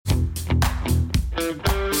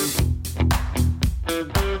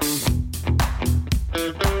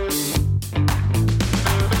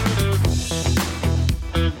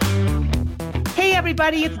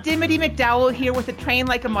everybody. It's Dimity McDowell here with the Train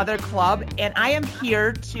Like a Mother Club, and I am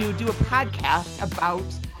here to do a podcast about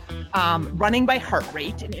running by heart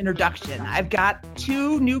rate, an introduction. I've got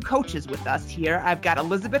two new coaches with us here. I've got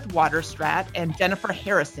Elizabeth Waterstrat and Jennifer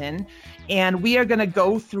Harrison, and we are going to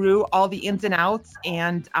go through all the ins and outs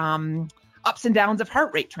and ups and downs of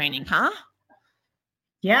heart rate training, huh?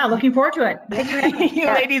 Yeah, looking forward to it. You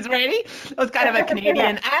ladies ready? That was kind of a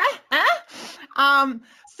Canadian,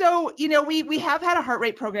 So, you know, we have had a heart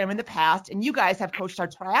rate program in the past, and you guys have coached our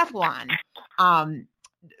triathlon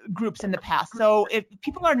groups in the past. So if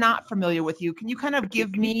people are not familiar with you, can you kind of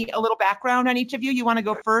give me a little background on each of you? You want to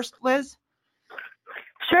go first, Liz?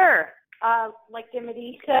 Sure. Like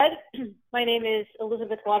Dimity said, my name is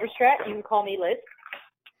Elizabeth Waterstrat. You can call me Liz.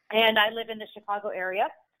 And I live in the Chicago area.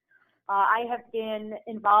 I have been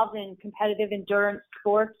involved in competitive endurance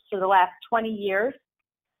sports for the last 20 years.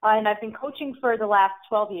 And I've been coaching for the last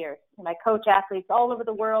 12 years. And I coach athletes all over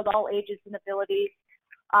the world, all ages and abilities,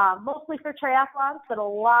 mostly for triathlons, but a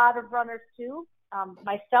lot of runners too.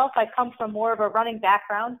 Myself, I come from more of a running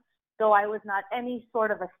background, though I was not any sort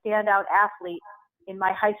of a standout athlete in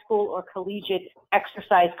my high school or collegiate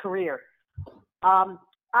exercise career. I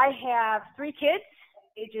have 3 kids,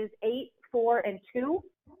 ages 8, 4, and 2.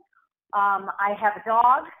 I have a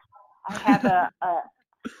dog. I have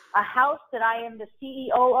a house that I am the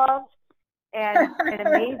CEO of, and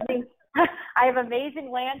I have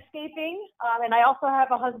amazing landscaping, and I also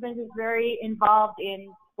have a husband who's very involved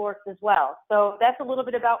in sports as well. So that's a little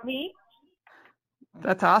bit about me.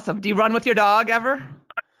 That's awesome. Do you run with your dog ever?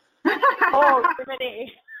 Oh,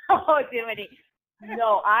 Dimity.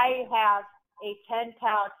 No, I have a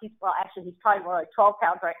 10-pound, he's probably more like 12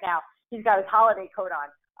 pounds right now. He's got his holiday coat on.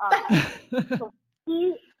 So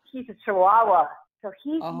he's a Chihuahua. So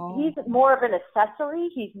he's more of an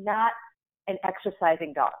accessory. He's not an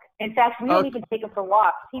exercising dog. In fact, we don't even take him for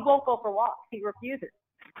walks. He won't go for walks. He refuses.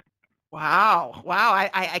 Wow.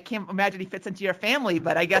 I can't imagine he fits into your family,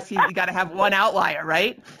 but I guess you got to have one outlier,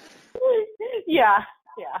 right? Yeah.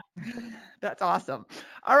 That's awesome.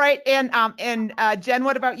 All right. And Jen,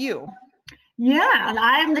 what about you? Yeah,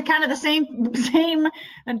 I'm the same,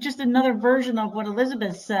 just another version of what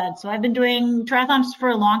Elizabeth said. So I've been doing triathlons for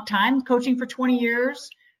a long time, coaching for 20 years,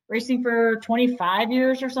 racing for 25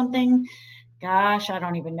 years or something. Gosh, I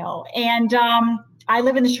don't even know. And I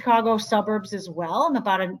live in the Chicago suburbs as well. I'm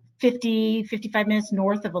about 55 minutes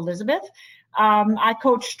north of Elizabeth. I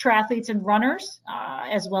coach triathletes and runners,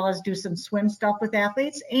 as well as do some swim stuff with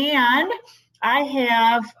athletes. And I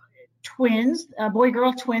have twins,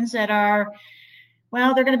 boy-girl twins that are,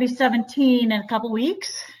 they're going to be 17 in a couple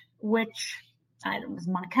weeks, which was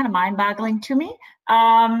kind of mind-boggling to me.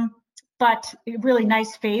 But a really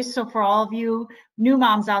nice phase. So for all of you new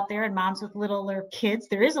moms out there and moms with littler kids,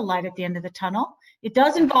 there is a light at the end of the tunnel. It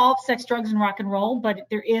does involve sex, drugs, and rock and roll, but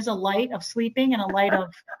there is a light of sleeping and a light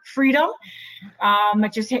of freedom.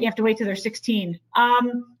 You have to wait till they're 16.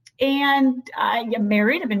 And I'm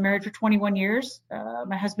married. I've been married for 21 years.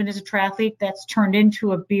 My husband is a triathlete that's turned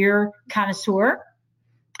into a beer connoisseur.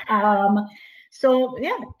 So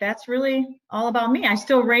yeah, that's really all about me. I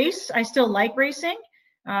still race. I still like racing.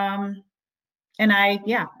 And I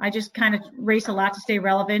just kind of race a lot to stay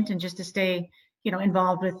relevant and just to stay,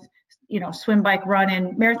 involved with, swim, bike, run,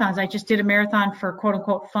 and marathons. I just did a marathon for quote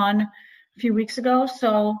unquote fun a few weeks ago.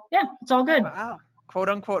 So yeah, it's all good. Wow. Quote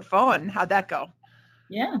unquote fun. How'd that go?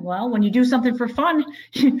 Yeah, well, when you do something for fun,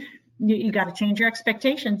 you got to change your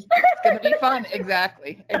expectations. It's going to be fun.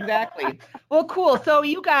 Exactly. Well, cool. So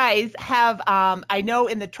you guys have, I know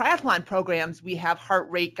in the triathlon programs, we have heart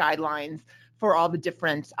rate guidelines for all the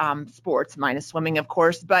different sports, minus swimming, of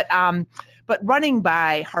course. But running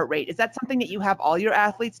by heart rate, is that something that you have all your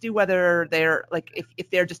athletes do, whether they're if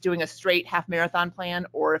they're just doing a straight half marathon plan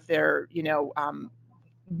or if they're,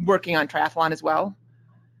 working on triathlon as well?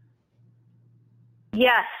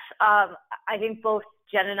 Yes, I think both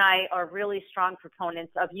Jen and I are really strong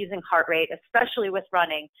proponents of using heart rate, especially with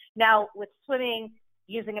running. Now, with swimming,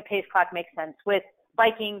 using a pace clock makes sense. With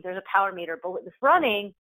biking, there's a power meter. But with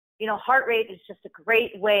running, heart rate is just a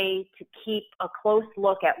great way to keep a close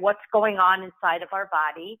look at what's going on inside of our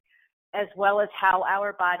body, as well as how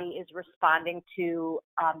our body is responding to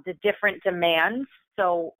the different demands.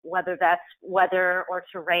 So whether that's weather or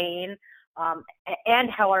terrain, and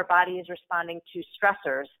how our body is responding to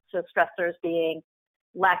stressors. So stressors being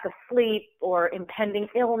lack of sleep or impending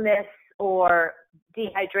illness or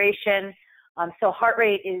dehydration. So heart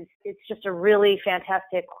rate it's just a really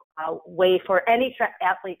fantastic way for any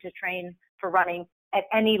athlete to train for running at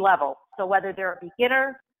any level. So whether they're a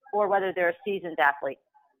beginner or whether they're a seasoned athlete.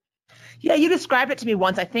 Yeah, you described it to me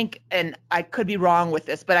once, I think, and I could be wrong with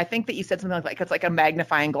this, but I think that you said something like it's like a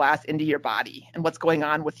magnifying glass into your body and what's going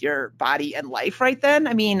on with your body and life right then.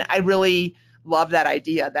 I mean, I really love that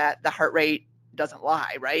idea that the heart rate doesn't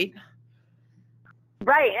lie, right?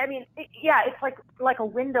 Right. I mean, it's like a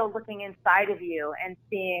window looking inside of you and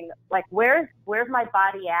seeing like where's my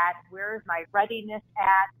body at? Where's my readiness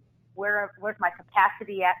at? Where's my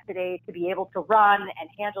capacity at today to be able to run and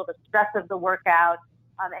handle the stress of the workout?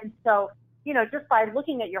 And so, just by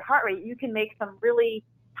looking at your heart rate, you can make some really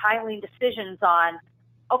timely decisions on,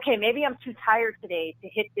 okay, maybe I'm too tired today to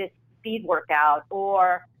hit this speed workout,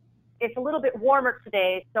 or it's a little bit warmer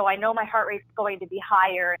today, so I know my heart rate's going to be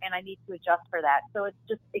higher and I need to adjust for that. So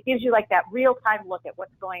it gives you like that real-time look at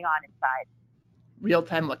what's going on inside.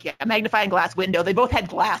 Real-time look, yeah. A magnifying glass window. They both had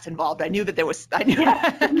glass involved. I knew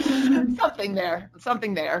something there.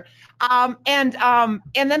 And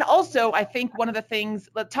then also, I think one of the things,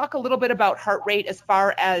 let's talk a little bit about heart rate as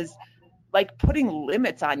far as like putting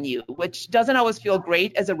limits on you, which doesn't always feel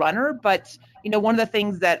great as a runner. But, one of the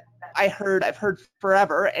things that I've heard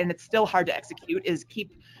forever, and it's still hard to execute, is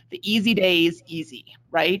keep the easy days easy,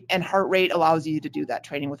 right? And heart rate allows you to do that,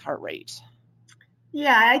 training with heart rate.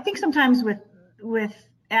 Yeah, I think sometimes with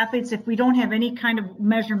athletes, if we don't have any kind of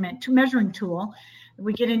measuring tool,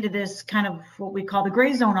 we get into this kind of what we call the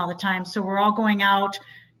gray zone all the time. So we're all going out,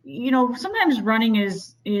 sometimes running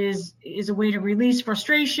is a way to release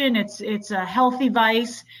frustration. It's a healthy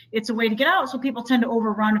vice. It's a way to get out. So people tend to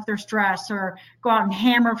overrun if they're stressed or go out and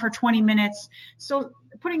hammer for 20 minutes. So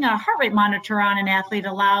putting a heart rate monitor on an athlete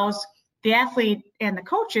allows the athlete and the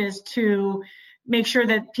coaches to make sure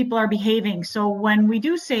that people are behaving. So when we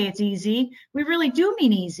do say it's easy, we really do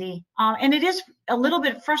mean easy. And it is a little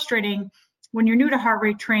bit frustrating when you're new to heart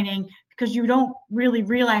rate training because you don't really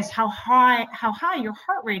realize how high your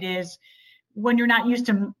heart rate is when you're not used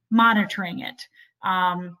to monitoring it.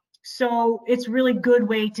 So it's really good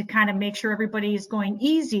way to kind of make sure everybody is going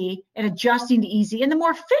easy and adjusting to easy. And the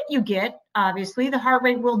more fit you get, obviously, the heart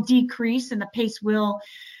rate will decrease and the pace will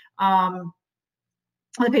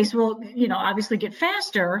obviously get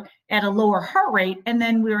faster at a lower heart rate, and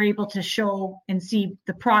then we're able to show and see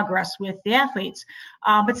the progress with the athletes.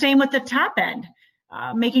 But same with the top end,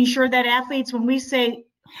 making sure that athletes, when we say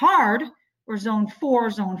hard or zone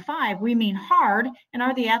 4, zone 5, we mean hard, and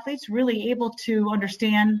are the athletes really able to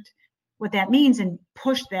understand what that means and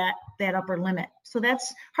push that upper limit? So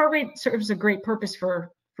that's heart rate serves a great purpose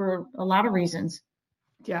for a lot of reasons.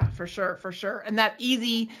 Yeah, for sure. And that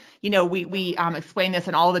easy, we explain this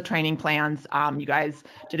in all the training plans. You guys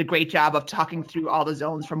did a great job of talking through all the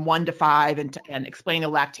zones from 1 to 5 and explaining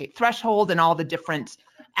the lactate threshold and all the different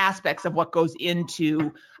aspects of what goes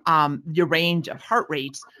into your range of heart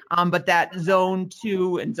rates. But that zone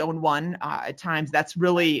 2 and zone 1, at times, that's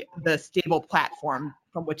really the stable platform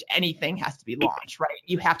from which anything has to be launched, right?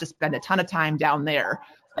 You have to spend a ton of time down there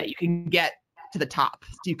so that you can get to the top.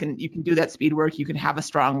 So you can do that speed work, you can have a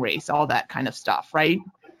strong race, all that kind of stuff, right?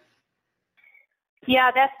 Yeah,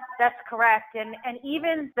 that's correct. And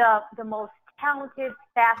even the most talented,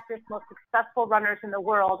 fastest, most successful runners in the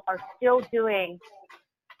world are still doing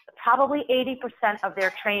probably 80% of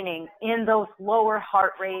their training in those lower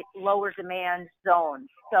heart rate, lower demand zones.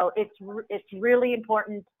 So it's really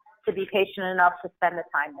important to be patient enough to spend the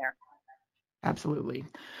time there. Absolutely.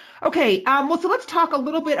 Okay. Well, so let's talk a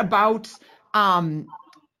little bit about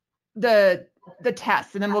the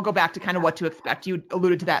tests, and then we'll go back to kind of what to expect. You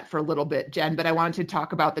alluded to that for a little bit, Jen, but I wanted to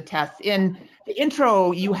talk about the tests. In the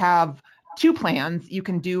intro, you have 2 plans. You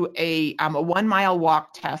can do a 1-mile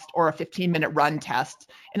walk test or a 15-minute run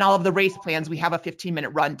test. In all of the race plans, we have a 15-minute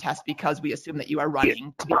run test because we assume that you are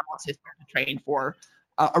running to be able to train for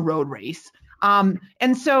a road race.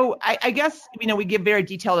 And so I guess, we give very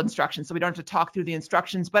detailed instructions, so we don't have to talk through the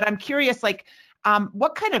instructions, but I'm curious,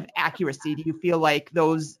 what kind of accuracy do you feel like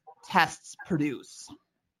those tests produce?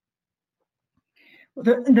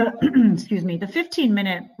 Excuse me, the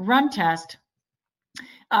 15-minute run test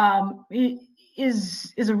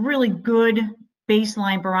is a really good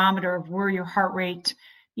baseline barometer of where your heart rate,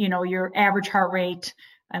 your average heart rate,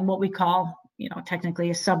 and what we call,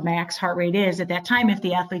 technically a submax heart rate is at that time if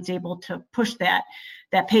the athlete's able to push that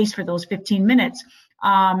pace for those 15 minutes.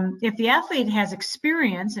 If the athlete has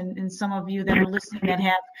experience, and some of you that are listening that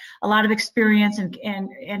have a lot of experience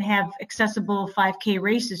and have accessible 5K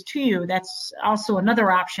races to you, that's also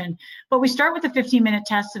another option. But we start with the 15-minute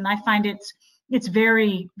test, and I find it's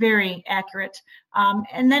very, very accurate.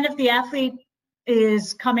 And then if the athlete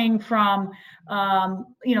is coming from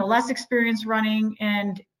less experience running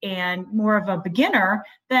and more of a beginner,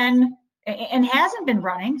 then and hasn't been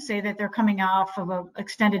running, say that they're coming off of an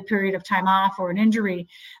extended period of time off or an injury,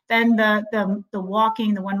 then the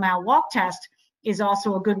walking, the 1 mile walk test is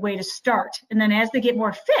also a good way to start. And then as they get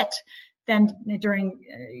more fit, then during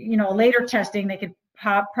later testing, they could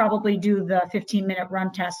probably do the 15-minute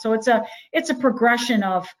run test. So it's a progression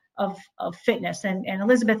of fitness, and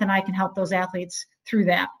Elizabeth and I can help those athletes through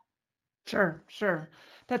that. Sure.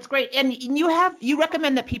 That's great. And you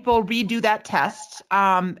recommend that people redo that test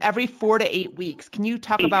every 4 to 8 weeks. Can you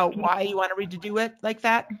talk about why you want to redo it like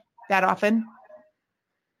that often?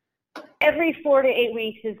 Every 4 to 8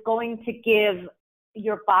 weeks is going to give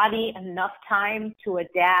your body enough time to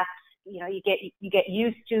adapt. You get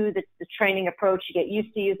used to the training approach. You get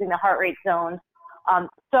used to using the heart rate zones.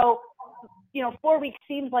 So 4 weeks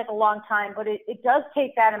seems like a long time, but it does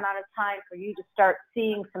take that amount of time for you to start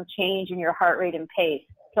seeing some change in your heart rate and pace.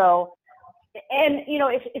 So, and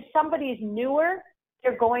if somebody's newer,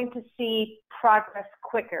 they're going to see progress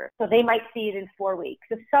quicker. So they might see it in 4 weeks.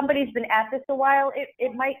 If somebody's been at this a while,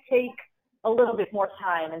 it might take a little bit more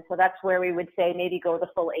time. And so that's where we would say maybe go the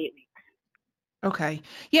full 8 weeks. Okay.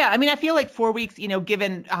 Yeah. I mean, I feel like 4 weeks,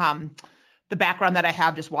 given the background that I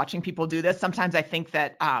have just watching people do this, sometimes I think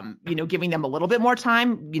that, giving them a little bit more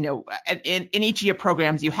time, in each of your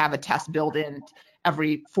programs, you have a test built in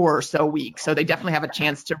every 4 or so weeks. So they definitely have a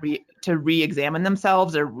chance to re-examine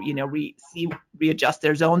themselves or, readjust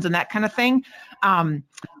their zones and that kind of thing.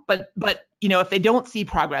 But if they don't see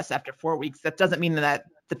progress after 4 weeks, that doesn't mean that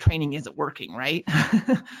the training isn't working, right?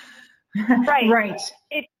 Right.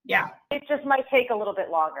 It just might take a little bit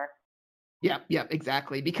longer. Yeah,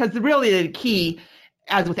 exactly. Because really the key,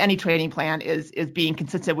 as with any training plan, is being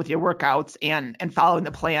consistent with your workouts and following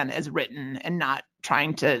the plan as written and not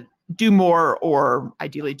trying to do more or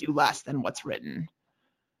ideally do less than what's written.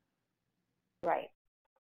 Right.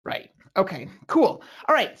 Okay, cool.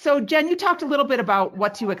 All right. So Jen, you talked a little bit about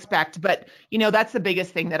what to expect, but that's the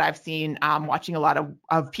biggest thing that I've seen watching a lot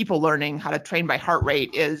of people learning how to train by heart rate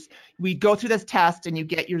is we go through this test and you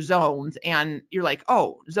get your zones and you're like,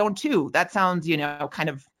 oh, zone 2, that sounds, kind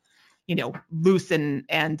of, loose and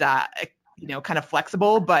kind of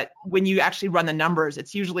flexible. But when you actually run the numbers,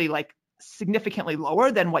 it's usually like significantly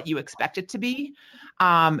lower than what you expect it to be.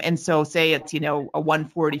 And so say it's, a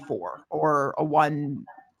 144 or a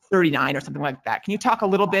 139 or something like that. Can you talk a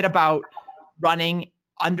little bit about running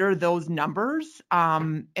under those numbers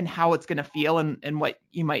and how it's going to feel and what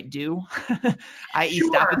you might do, i.e. Sure.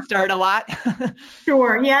 Stop and start a lot?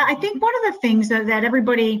 Sure. Yeah. I think one of the things that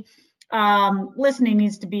everybody listening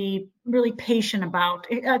needs to be really patient about,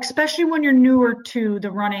 especially when you're newer to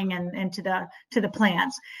the running and to the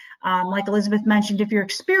plans. Like Elizabeth mentioned, if you're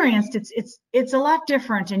experienced, it's a lot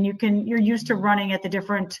different, and you're used to running at the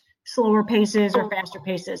different slower paces or faster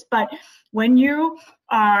paces. But when you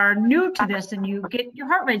are new to this and you get your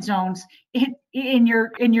heart rate zones, and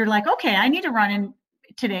you're like, okay, I need to run in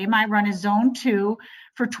today. My run is zone 2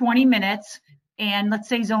 for 20 minutes. And let's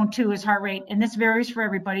say zone 2 is heart rate, and this varies for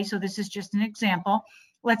everybody. So this is just an example.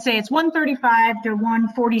 Let's say it's 135 to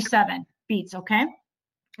 147 beats. Okay.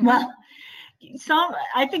 Well,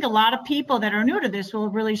 I think a lot of people that are new to this will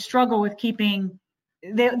really struggle with keeping,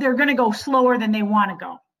 they're going to go slower than they want to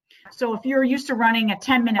go. So if you're used to running a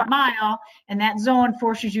 10-minute mile and that zone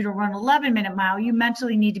forces you to run an 11-minute mile, you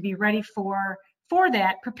mentally need to be ready for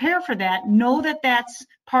that, prepare for that, know that that's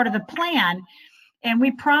part of the plan. And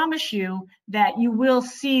we promise you that you will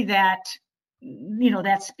see that,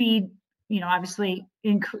 that speed, obviously,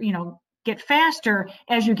 get faster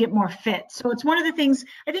as you get more fit. So it's one of the things,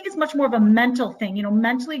 I think it's much more of a mental thing,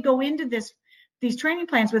 mentally go into these training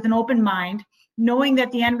plans with an open mind, knowing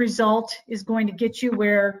that the end result is going to get you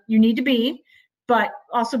where you need to be, but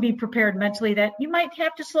also be prepared mentally that you might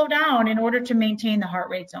have to slow down in order to maintain the heart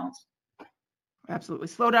rate zones. Absolutely.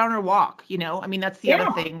 Slow down or walk, that's the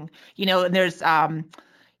other thing, and there's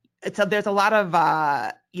a lot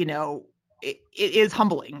of, it is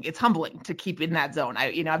humbling. It's humbling to keep in that zone.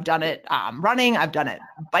 I've done it running, I've done it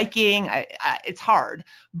biking. It's hard,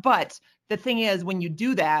 but the thing is, when you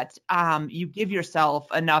do that, you give yourself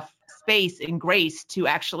enough space and grace to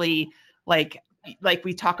actually, like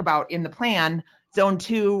we talk about in the plan, zone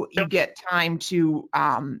 2, you get time to,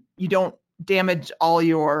 you don't damage all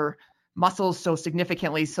your muscles so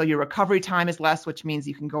significantly, so your recovery time is less, which means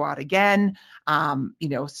you can go out again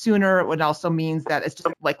sooner. It also means that it's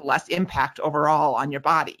just like less impact overall on your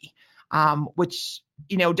body, which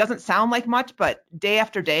doesn't sound like much, but day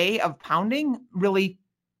after day of pounding really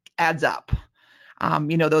adds up.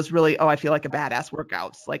 Those really, I feel like a badass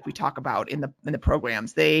workouts, like we talk about in the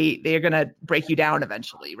programs, they are going to break you down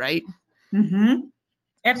eventually, right? Mm-hmm.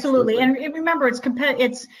 Absolutely. And remember, it's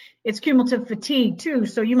cumulative fatigue too.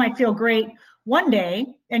 So you might feel great one day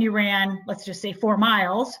and you ran, let's just say 4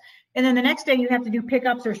 miles. And then the next day you have to do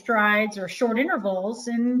pickups or strides or short intervals,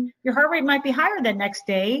 and your heart rate might be higher that next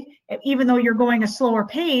day, even though you're going a slower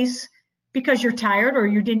pace because you're tired or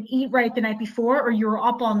you didn't eat right the night before or you were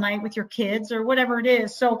up all night with your kids or whatever it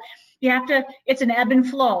is. So it's an ebb and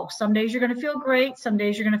flow. Some days you're going to feel great. Some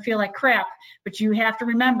days you're going to feel like crap, but you have to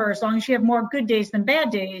remember, as long as you have more good days than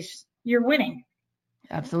bad days, you're winning.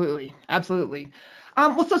 Absolutely. Absolutely.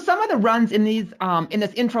 Well, so some of the runs in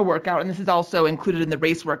this intro workout, and this is also included in the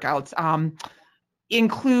race workouts,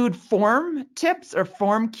 include form tips or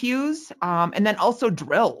form cues, and then also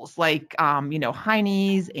drills like, high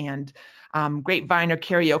knees and grapevine or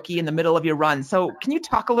karaoke in the middle of your run. So can you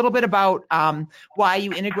talk a little bit about why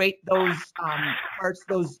you integrate those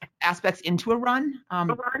those aspects into a run?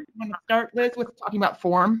 Want to start, Liz, with talking about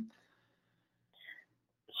form?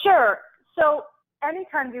 Sure. So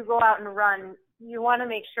anytime you go out and run, you want to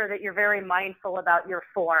make sure that you're very mindful about your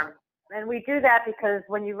form. And we do that because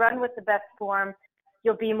when you run with the best form,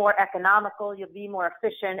 you'll be more economical, you'll be more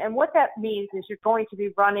efficient. And what that means is you're going to be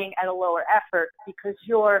running at a lower effort because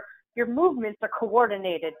your movements are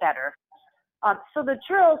coordinated better. So the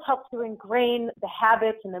drills help to ingrain the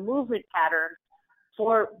habits and the movement patterns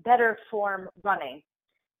for better form running.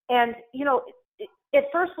 And, at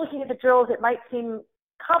first looking at the drills, it might seem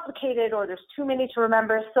complicated or there's too many to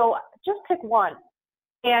remember. So just pick one.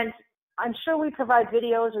 And I'm sure we provide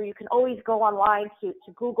videos, or you can always go online to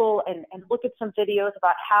Google and look at some videos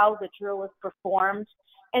about how the drill is performed,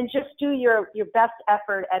 and just do your best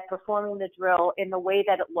effort at performing the drill in the way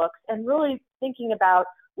that it looks, and really thinking about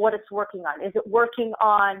what it's working on. Is it working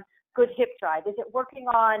on good hip drive? Is it working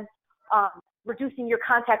on reducing your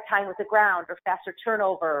contact time with the ground or faster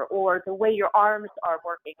turnover, or the way your arms are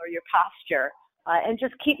working or your posture? And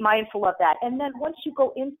just keep mindful of that. And then once you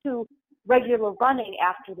go into regular running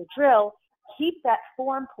after the drill, keep that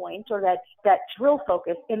form point or that drill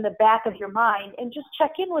focus in the back of your mind, and just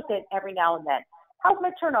check in with it every now and then. How's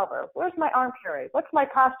my turnover? Where's my arm carry? What's my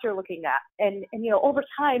posture looking at? And over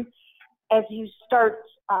time, as you start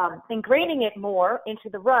ingraining it more into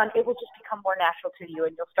the run, it will just become more natural to you,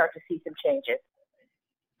 and you'll start to see some changes.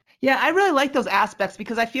 Yeah, I really like those aspects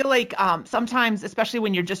because I feel like sometimes, especially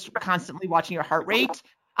when you're just constantly watching your heart rate,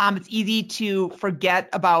 it's easy to forget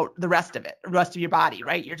about the rest of your body,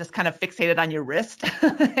 right? You're just kind of fixated on your wrist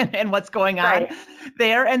and what's going on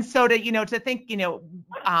there. And so to think,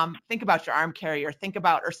 think about your arm carry, or think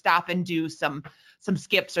about, or stop and do some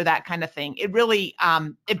skips or that kind of thing. It really,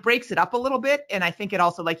 it breaks it up a little bit. And I think it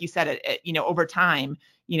also, like you said, over time,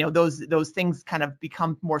 those things kind of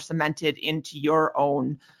become more cemented into your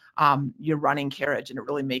own, your running carriage, and it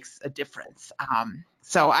really makes a difference.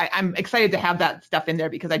 So I'm excited to have that stuff in there,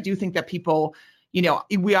 because I do think that people,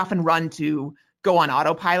 we often run to go on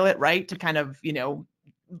autopilot, right? To kind of,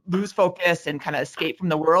 lose focus and kind of escape from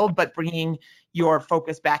the world, but bringing your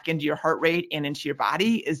focus back into your heart rate and into your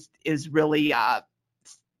body is really,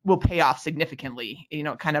 will pay off significantly,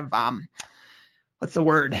 kind of, what's the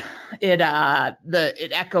word? It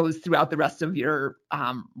echoes throughout the rest of your,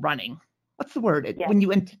 running. What's the word? When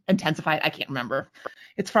you intensify it, I can't remember.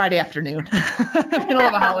 It's Friday afternoon, middle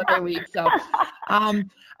of a holiday week. So,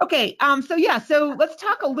 okay. So let's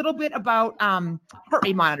talk a little bit about heart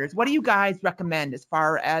rate monitors. What do you guys recommend as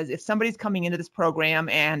far as if somebody's coming into this program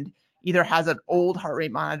and either has an old heart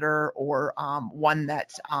rate monitor or one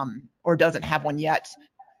that or doesn't have one yet?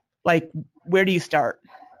 Like, where do you start?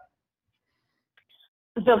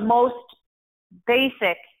 The most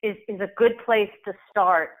basic is a good place to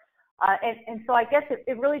start. And so I guess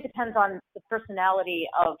it really depends on the personality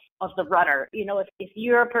of the runner. If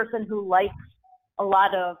you're a person who likes a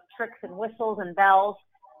lot of tricks and whistles and bells,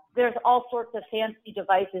 there's all sorts of fancy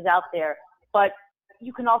devices out there. But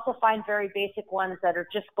you can also find very basic ones that are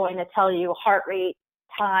just going to tell you heart rate,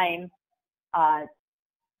 time, heart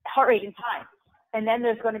rate and time. And then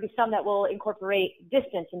there's going to be some that will incorporate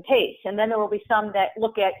distance and pace. And then there will be some that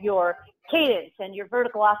look at your cadence and your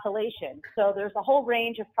vertical oscillation. So there's a whole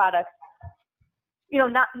range of products.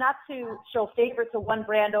 Not to show favorites of one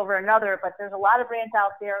brand over another, but there's a lot of brands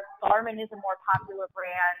out there. Garmin is a more popular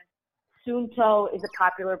brand. Suunto is a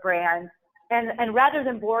popular brand. And rather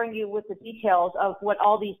than boring you with the details of what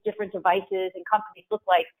all these different devices and companies look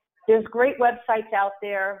like, there's great websites out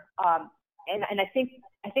there. And I think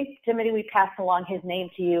Timothy, we passed along his name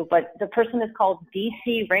to you, but the person is called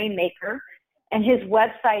DC Rainmaker, and his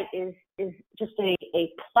website is just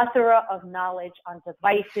a plethora of knowledge on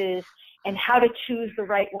devices and how to choose the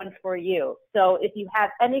right one for you. So if you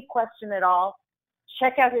have any question at all,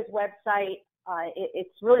 check out his website.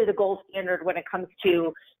 It's really the gold standard when it comes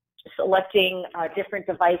to selecting different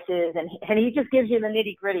devices, and he just gives you the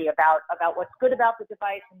nitty gritty about what's good about the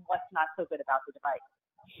device and what's not so good about the device.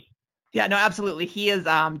 Yeah, no, absolutely. He is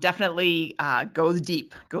definitely goes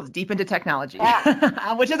deep into technology,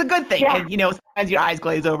 which is a good thing. Yeah. And, sometimes your eyes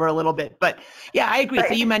glaze over a little bit. But yeah, I agree. Right.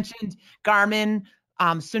 So you mentioned Garmin,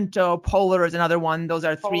 Suunto, Polar is another one. Those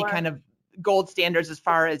are three Polar. kind of gold standards as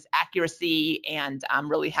far as accuracy and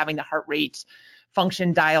really having the heart rate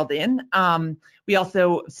function dialed in. We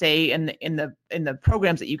also say in the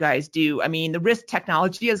programs that you guys do, I mean, the wrist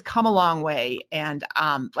technology has come a long way. And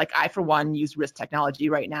like I, for one, use wrist technology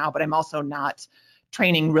right now, but I'm also not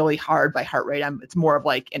training really hard by heart rate. It's more of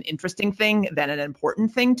like an interesting thing than an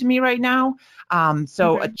important thing to me right now.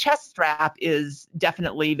 So a chest strap is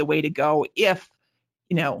definitely the way to go if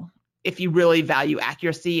you really value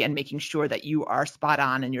accuracy and making sure that you are spot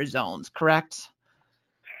on in your zones, correct?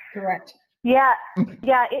 Correct. Yeah.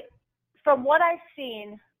 From what I've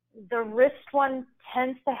seen, the wrist one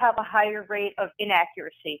tends to have a higher rate of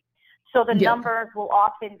inaccuracy. So the numbers will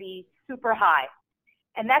often be super high.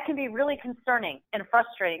 And that can be really concerning and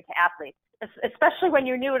frustrating to athletes, especially when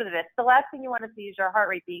you're new to this. The last thing you want to see is your heart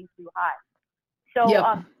rate being too high. So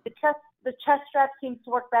the chest strap seems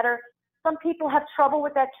to work better. Some people have trouble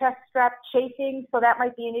with that chest strap chafing, so that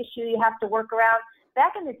might be an issue you have to work around.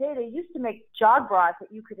 Back in the day, they used to make jog bras that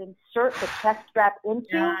you could insert the chest strap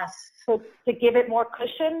into to give it more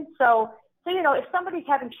cushion. So if somebody's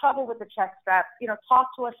having trouble with the chest strap, talk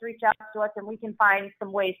to us, reach out to us, and we can find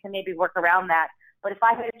some ways to maybe work around that. But if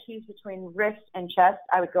I had to choose between wrist and chest,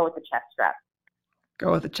 I would go with the chest strap.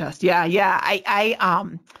 Go with the chest. Yeah.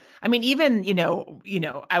 I mean, even,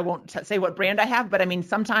 I won't say what brand I have, but I mean,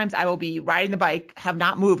 sometimes I will be riding the bike, have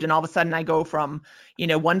not moved, and all of a sudden I go from,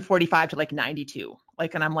 145 to like 92.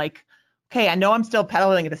 And I'm like, okay, I know I'm still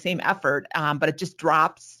pedaling at the same effort, but it just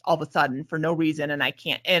drops all of a sudden for no reason, and I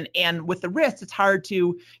can't. And with the wrist, it's hard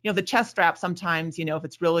to, the chest strap sometimes, if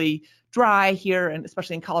it's really dry here, and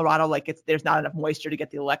especially in Colorado, there's not enough moisture to get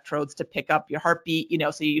the electrodes to pick up your heartbeat,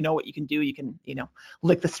 so what you can do, you can,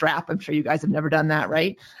 lick the strap. I'm sure you guys have never done that,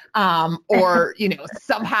 right? Or,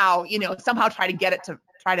 somehow try to get it to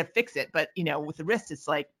try to fix it. But, with the wrist, it's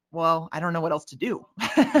like, well, I don't know what else to do.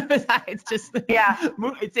 It's just,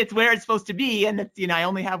 it's where it's supposed to be. And it's, I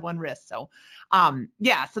only have one wrist. So,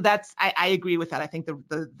 so that's, I agree with that. I think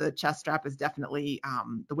the chest strap is definitely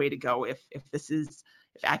the way to go if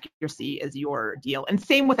accuracy is your deal. And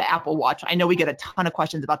same with the Apple Watch. I know we get a ton of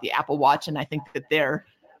questions about the Apple Watch, and I think that they're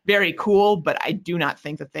very cool, but I do not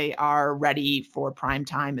think that they are ready for prime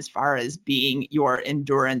time as far as being your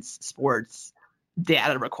endurance sports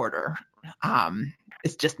data recorder.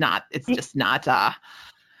 It's just not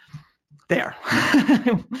there.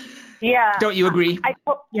 Yeah. Don't you agree?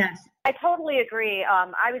 Yes. I totally agree.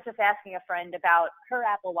 I was just asking a friend about her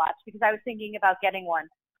Apple Watch because I was thinking about getting one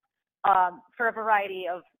for a variety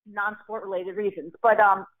of non-sport related reasons. But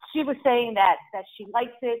she was saying that she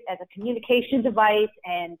likes it as a communication device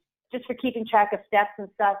and just for keeping track of steps and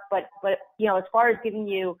stuff. But as far as giving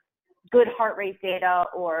you good heart rate data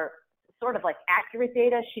or sort of like accurate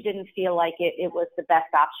data, she didn't feel like it was the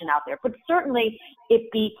best option out there. But certainly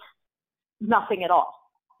it beats nothing at all,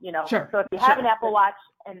 Sure. So if you have an Apple Watch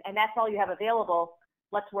and that's all you have available,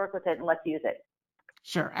 let's work with it and let's use it.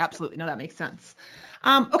 Sure, absolutely. No, that makes sense.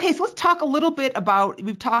 Okay, so let's talk a little bit about,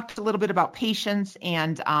 we've talked a little bit about patience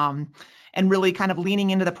and really kind of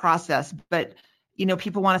leaning into the process, but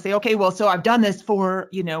people want to say, okay, well, so I've done this for,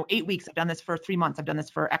 8 weeks, I've done this for 3 months, I've done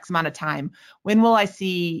this for X amount of time. When will I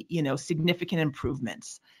see, significant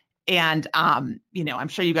improvements? And, I'm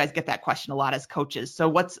sure you guys get that question a lot as coaches. So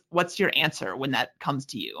what's your answer when that comes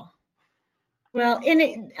to you? Well,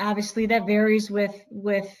 obviously that varies with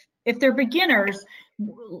if they're beginners,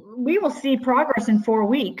 we will see progress in 4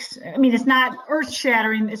 weeks. I mean, it's not earth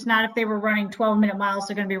shattering. It's not if they were running 12-minute miles,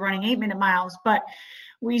 they're going to be running 8-minute miles, but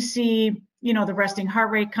we see, the resting heart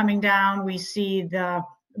rate coming down. We see the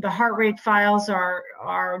heart rate files are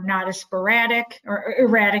not as sporadic, or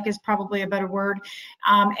erratic is probably a better word.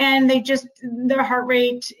 And their heart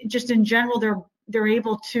rate, just in general,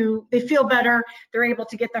 they feel better. They're able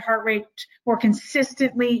to get the heart rate more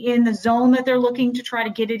consistently in the zone that they're looking to try to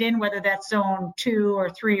get it in, whether that's zone 2 or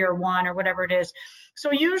 3 or 1 or whatever it is.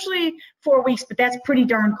 So usually 4 weeks, but that's pretty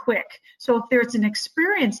darn quick. So if there's an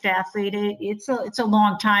experienced athlete, it's a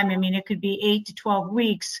long time. I mean, it could be 8 to 12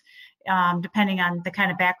 weeks, depending on the kind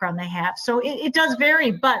of background they have. So it does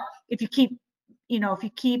vary, but if you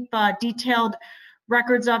keep detailed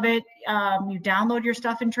records of it, you download your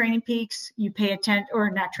stuff in Training Peaks, you pay attention, or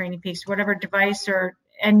not Training Peaks, whatever device,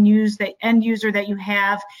 end user that you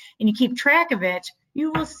have, and you keep track of it,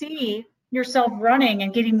 you will see yourself running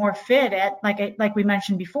and getting more fit at, like we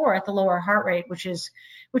mentioned before, at the lower heart rate, which is,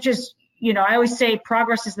 I always say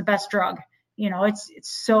progress is the best drug. It's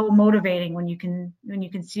so motivating when you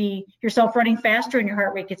can see yourself running faster and your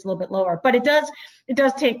heart rate gets a little bit lower. But it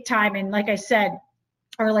does take time. And like I said,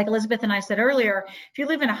 or like Elizabeth and I said earlier, if you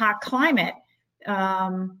live in a hot climate,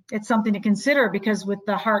 it's something to consider, because with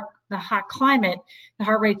the hot climate, the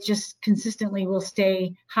heart rate just consistently will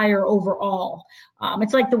stay higher overall.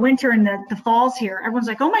 It's like the winter and the falls here. Everyone's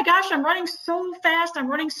like, oh my gosh, I'm running so fast. I'm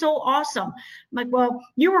running so awesome. I'm like, well,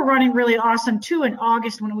 you were running really awesome too in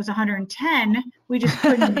August when it was 110. We just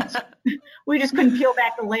couldn't peel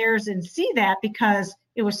back the layers and see that because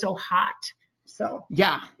it was so hot. So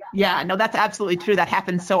yeah, no, that's absolutely true. That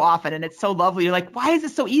happens so often, and it's so lovely. You're like, why is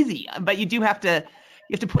this so easy? But you have to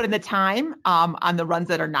put in the time on the runs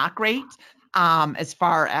that are not great, as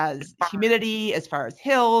far as humidity, as far as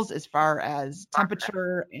hills, as far as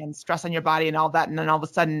temperature and stress on your body and all that. And then all of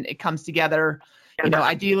a sudden it comes together,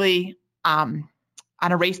 ideally on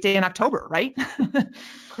a race day in October, right?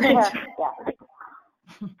 Great.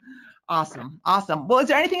 Awesome. Well, is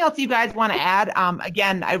there anything else you guys want to add?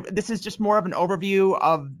 Again, this is just more of an overview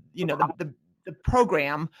of, the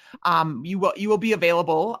program. You will be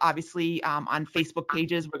available, obviously, on Facebook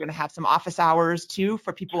pages. We're going to have some office hours too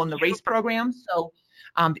for people in the race program. So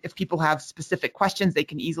if people have specific questions, they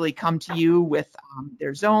can easily come to you with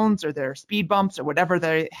their zones or their speed bumps or whatever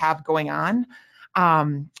they have going on.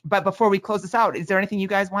 But before we close this out, is there anything you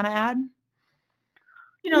guys want to add?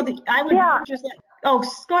 I would just. Oh,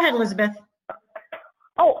 go ahead, Elizabeth.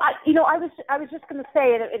 Oh, I was just going to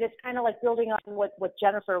say it is kind of like building on what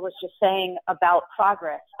Jennifer was just saying about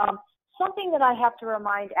progress. Something that I have to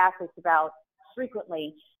remind athletes about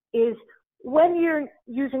frequently is when you're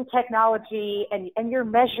using technology and you're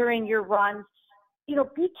measuring your runs,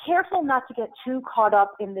 be careful not to get too caught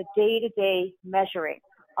up in the day-to-day measuring,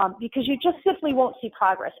 because you just simply won't see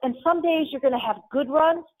progress. And some days you're going to have good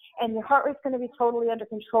runs and your heart rate's going to be totally under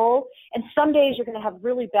control. And some days you're going to have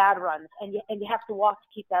really bad runs and you have to walk to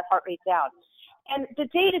keep that heart rate down. And the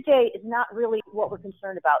day-to-day is not really what we're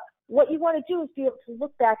concerned about. What you want to do is be able to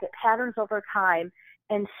look back at patterns over time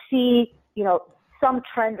and see, some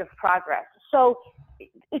trend of progress. So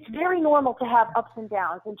it's very normal to have ups and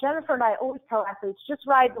downs. And Jennifer and I always tell athletes, just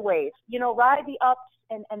ride the waves, ride the ups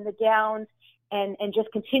and the downs and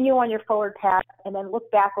just continue on your forward path and then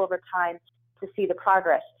look back over time to see the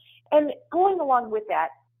progress. And going along with that,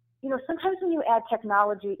 sometimes when you add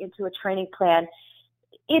technology into a training plan,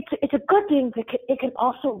 it's a good thing, but it can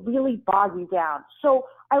also really bog you down. So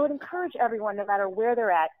I would encourage everyone, no matter where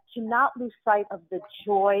they're at, to not lose sight of the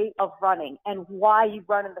joy of running and why you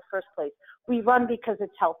run in the first place. We run because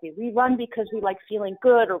it's healthy. We run because we like feeling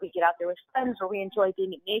good, or we get out there with friends, or we enjoy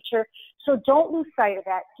being in nature. So don't lose sight of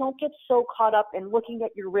that. Don't get so caught up in looking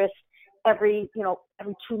at your wrist every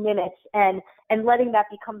 2 minutes and letting that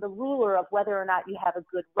become the ruler of whether or not you have a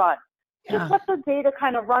good run. Yeah. Just let the data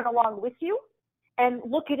kind of run along with you and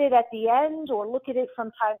look at it at the end or look at it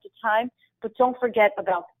from time to time, but don't forget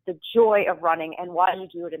about the joy of running and why you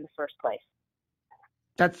do it in the first place.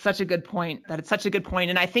 That's such a good point.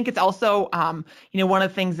 And I think it's also, one of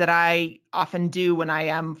the things that I often do when I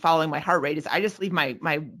am following my heart rate is I just leave my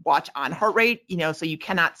watch on heart rate, so you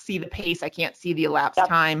cannot see the pace. I can't see the elapsed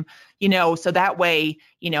time, so that way,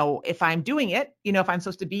 if I'm doing it, if I'm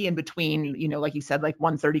supposed to be in between, like you said, like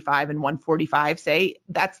 135 and 145, say,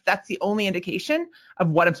 that's the only indication of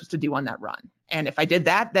what I'm supposed to do on that run. And if I did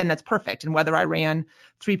that, then that's perfect. And whether I ran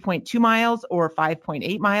 3.2 miles or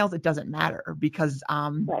 5.8 miles, it doesn't matter because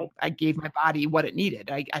I gave my body what it needed.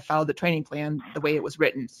 I followed the training plan the way it was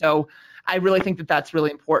written. So I really think that that's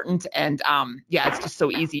really important. And it's just so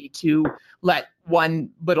easy to let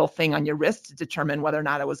one little thing on your wrist determine whether or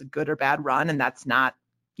not it was a good or bad run. And that's not,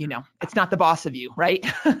 it's not the boss of you, right?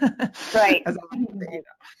 Right.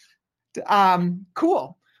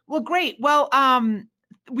 Cool. Well, great. Well,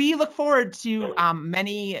 we look forward to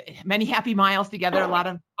many happy miles together, a lot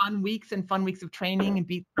of fun weeks of training and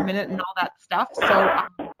beats per minute and all that stuff. So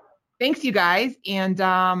thanks, you guys.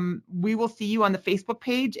 And we will see you on the Facebook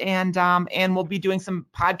page and we'll be doing some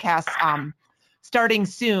podcasts starting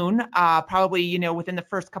soon. Probably, within the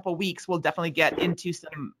first couple of weeks, we'll definitely get into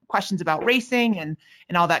some questions about racing and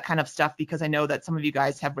all that kind of stuff, because I know that some of you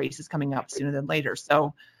guys have races coming up sooner than later.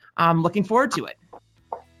 So I'm looking forward to it.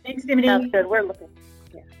 Thanks, Dimity. Sounds good. We're looking.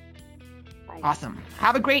 Awesome.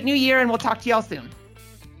 Have a great new year, and we'll talk to y'all soon.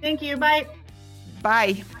 Thank you. Bye.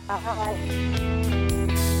 Bye. Bye.